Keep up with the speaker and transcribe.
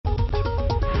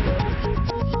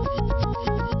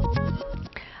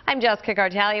I'm Jessica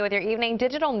Kartalija with your evening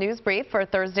digital news brief for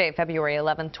Thursday, February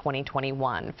 11,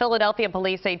 2021. Philadelphia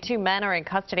police say 2 men are in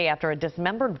custody after a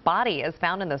dismembered body is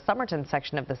found in the Somerton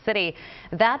section of the city.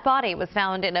 That body was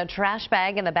found in a trash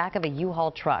bag in the back of a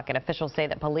U-Haul truck. And officials say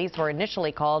that police were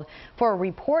initially called for a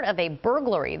report of a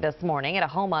burglary this morning at a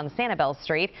home on Sanibel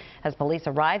Street. As police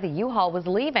arrived, the U-Haul was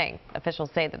leaving. Officials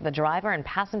say that the driver and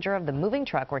passenger of the moving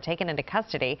truck were taken into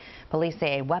custody. Police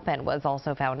say a weapon was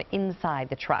also found inside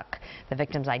the truck. The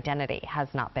victim's identity has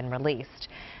not been released.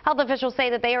 Health officials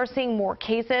say that they are seeing more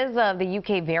cases of the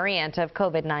UK variant of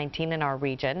COVID-19 in our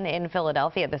region. In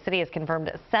Philadelphia, the city has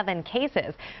confirmed 7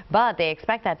 cases, but they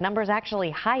expect that number is actually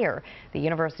higher. The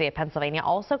University of Pennsylvania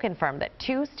also confirmed that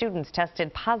 2 students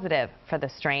tested positive for the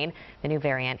strain. The new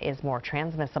variant is more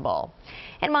transmissible.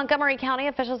 In Montgomery County,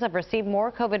 officials have received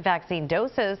more COVID vaccine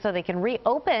doses so they can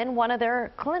reopen one of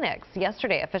their clinics.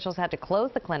 Yesterday, officials had to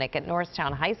close the clinic at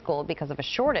Norristown High School because of a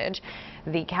shortage.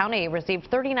 The county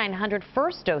received 3,900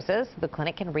 first doses. The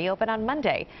clinic can reopen on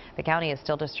Monday. The county is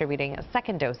still distributing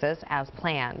second doses as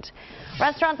planned.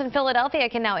 Restaurants in Philadelphia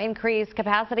can now increase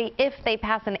capacity if they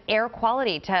pass an air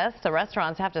quality test. The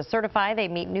restaurants have to certify they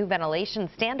meet new ventilation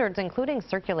standards, including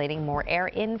circulating more air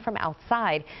in from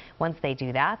outside. Once they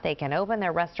do that, they can open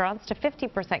their restaurants to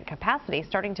 50% capacity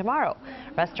starting tomorrow.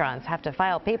 Restaurants have to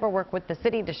file paperwork with the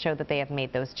city to show that they have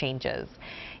made those changes.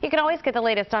 You can always get the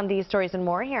latest on these stories and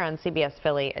more here on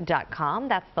CBSPhilly.com.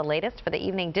 That's the latest for the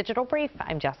evening digital brief.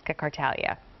 I'm Jessica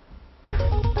Kartalija.